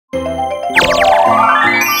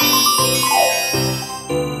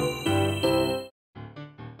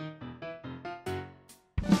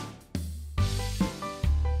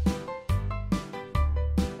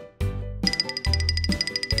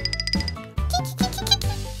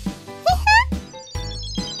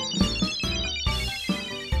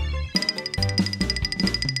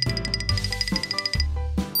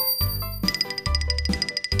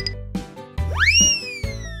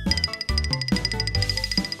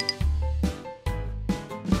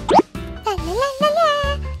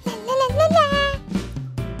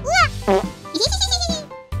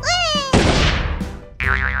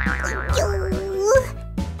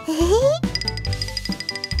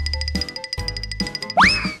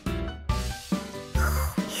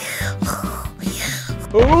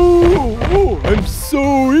Oh, I'm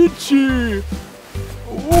so itchy.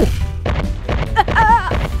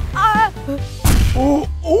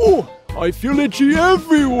 Oh, I feel itchy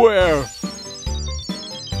everywhere.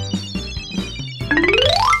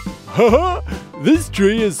 Haha, this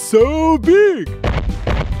tree is so big.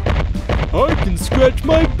 I can scratch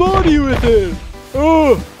my body with it.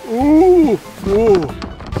 Oh. Oh.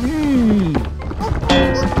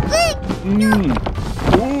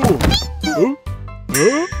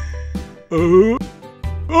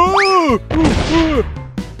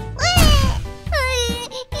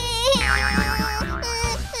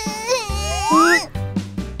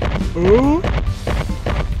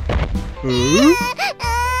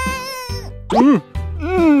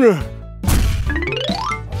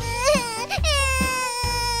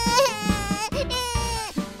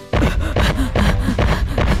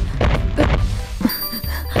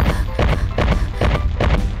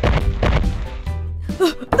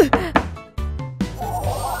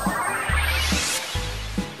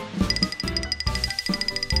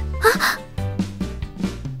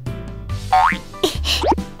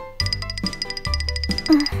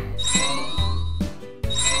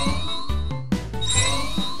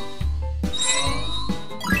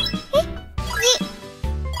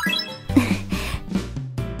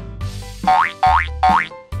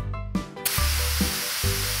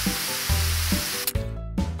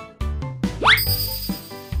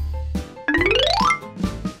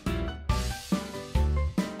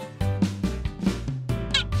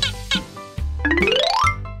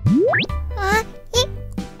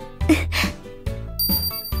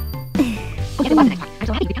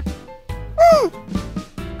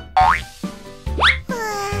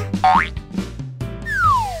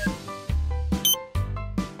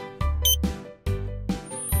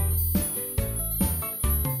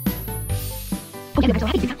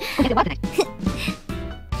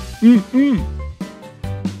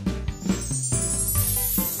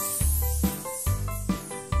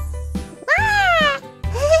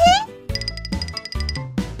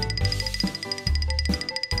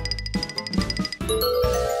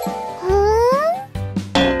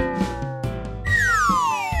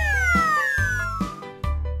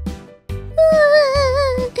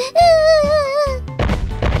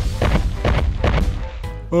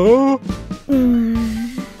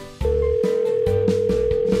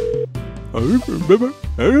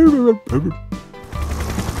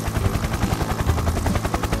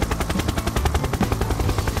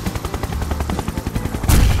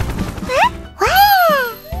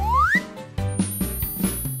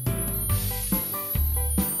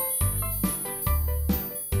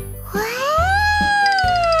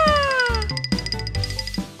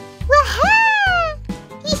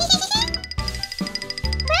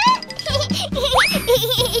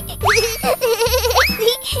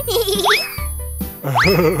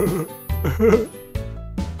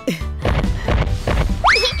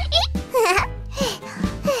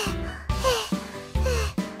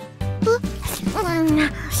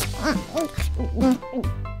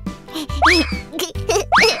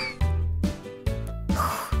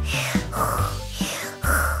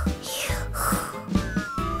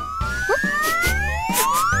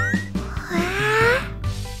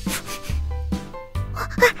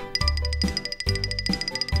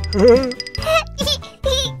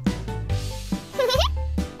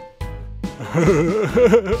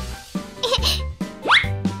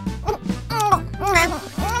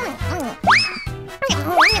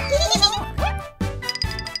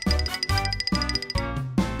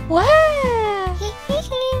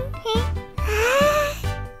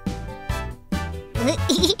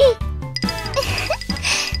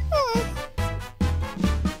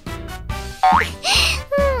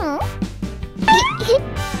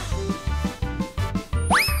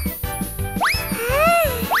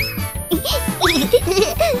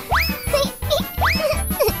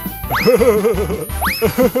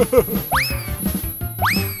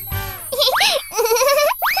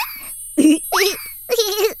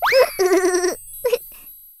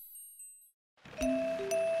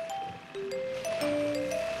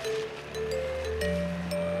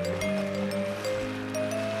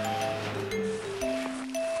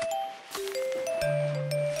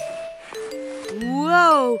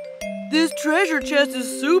 Wow, this treasure chest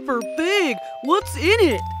is super big. What's in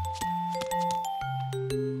it?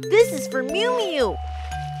 This is for Mew Mew.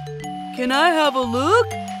 Can I have a look?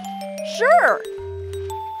 Sure.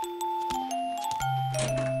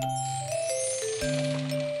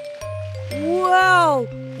 Wow,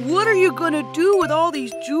 what are you gonna do with all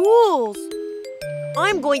these jewels?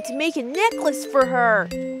 I'm going to make a necklace for her.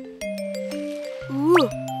 Ooh,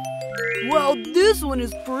 Wow, this one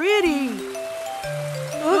is pretty.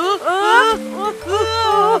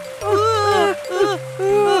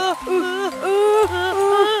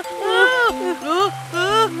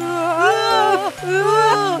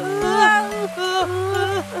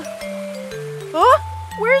 Huh?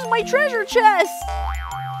 Where's my treasure chest?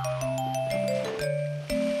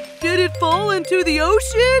 Did it fall into the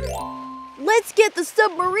ocean? Let's get the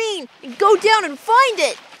submarine and go down and find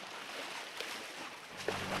it.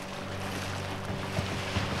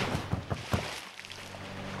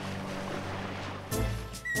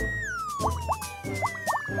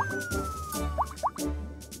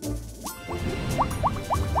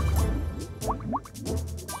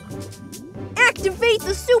 Activate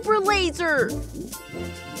the super laser!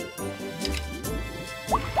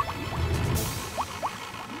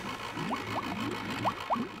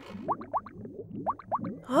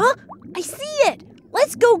 Huh? I see it!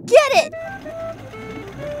 Let's go get it!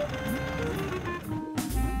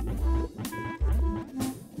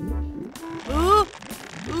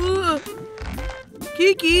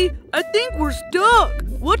 Kiki, I think we're stuck.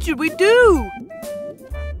 What should we do?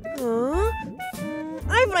 Huh?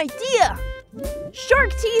 I have an idea!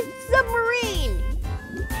 Shark Teeth Submarine!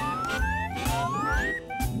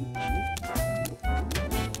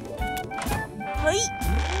 Hey.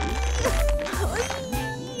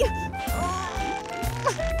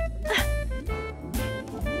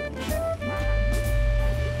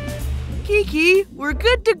 Kiki, we're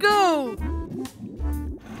good to go.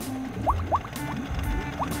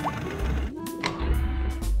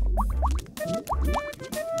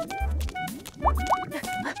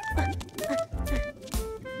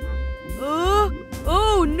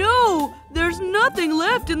 Oh no! There's nothing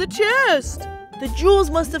left in the chest. The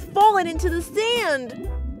jewels must have fallen into the sand.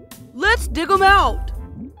 Let's dig them out.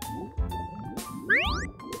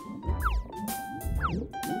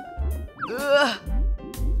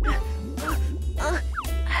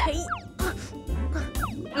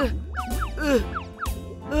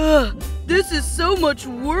 This is so much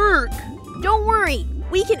work. Don't worry,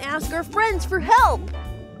 we can ask our friends for help.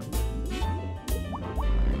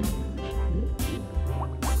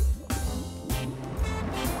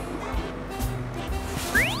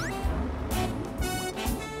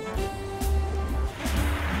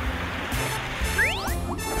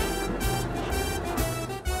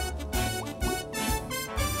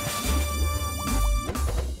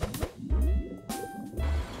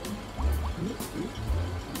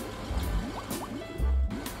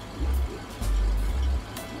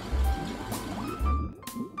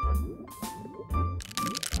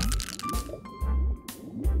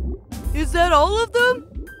 Is that all of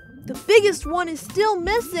them? The biggest one is still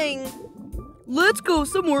missing. Let's go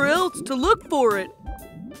somewhere else to look for it.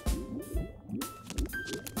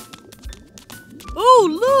 Oh,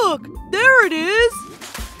 look! There it is!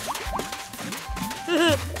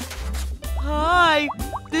 Hi,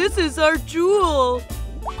 this is our jewel.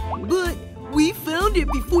 But we found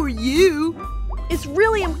it before you. It's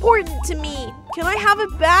really important to me. Can I have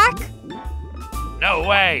it back? No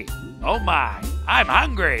way! Oh my, I'm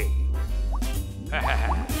hungry!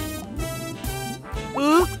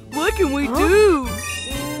 What can we do?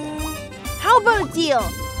 How about a deal?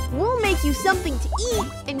 We'll make you something to eat,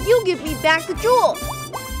 and you'll give me back the jewel.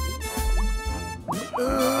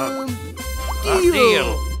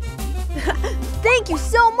 Deal! Thank you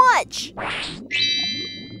so much!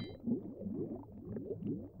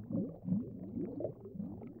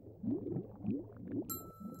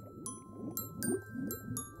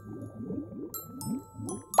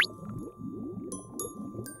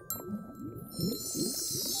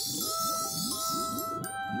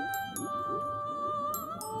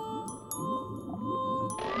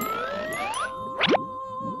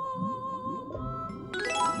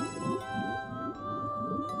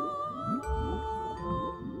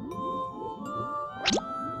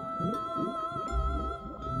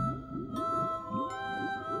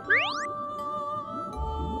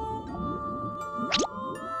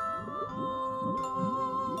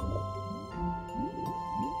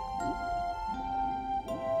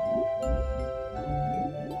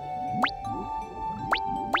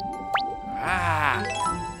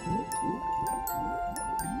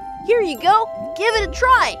 Here you go. Give it a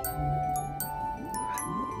try.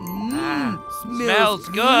 Smells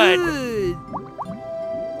good.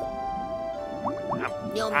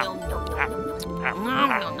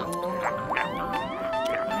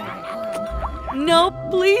 No,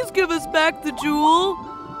 please give us back the jewel.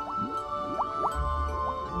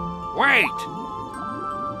 Wait!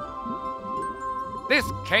 This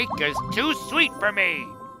cake is too sweet for me.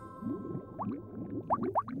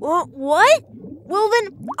 What? Well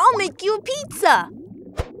then, I'll make you a pizza.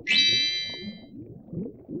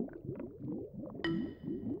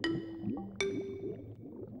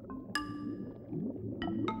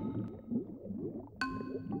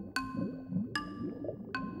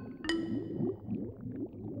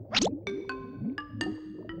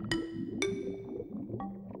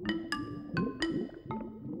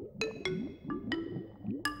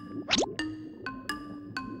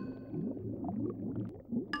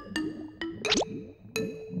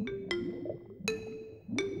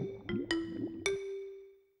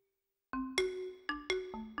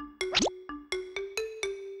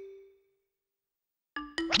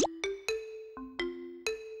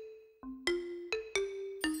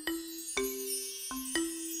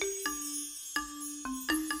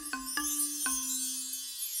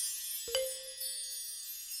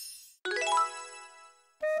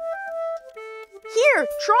 Here,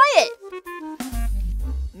 try it.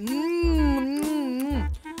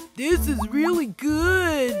 This is really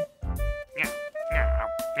good.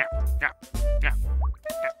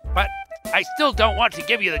 But I still don't want to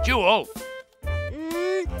give you the jewel.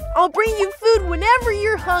 I'll bring you food whenever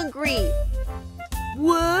you're hungry.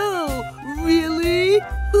 Whoa, really?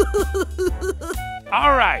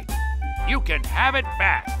 All right, you can have it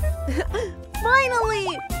back.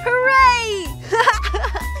 Finally! Hooray!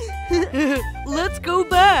 Let's go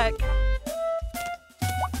back.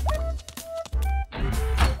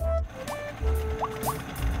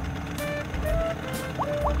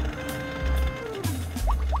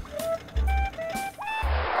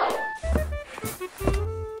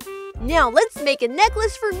 Now let's make a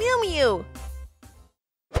necklace for Mew Mew.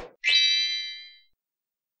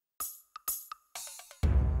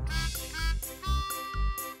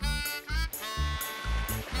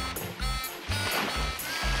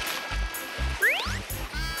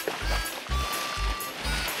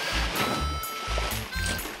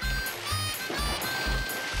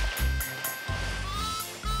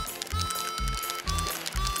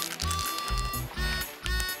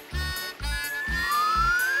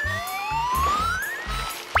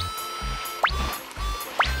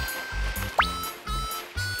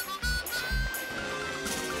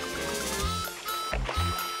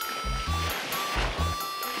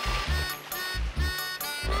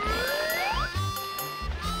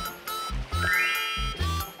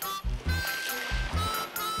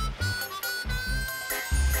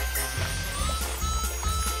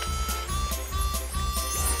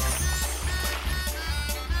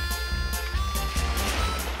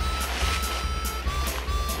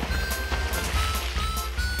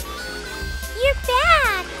 You're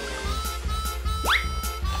back!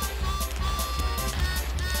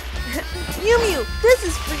 Mew Mew, this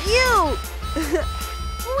is for you.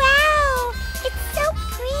 Wow! It's so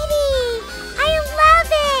pretty! I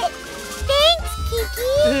love it! Thanks,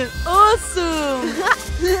 Kiki!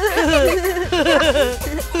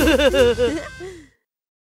 Awesome!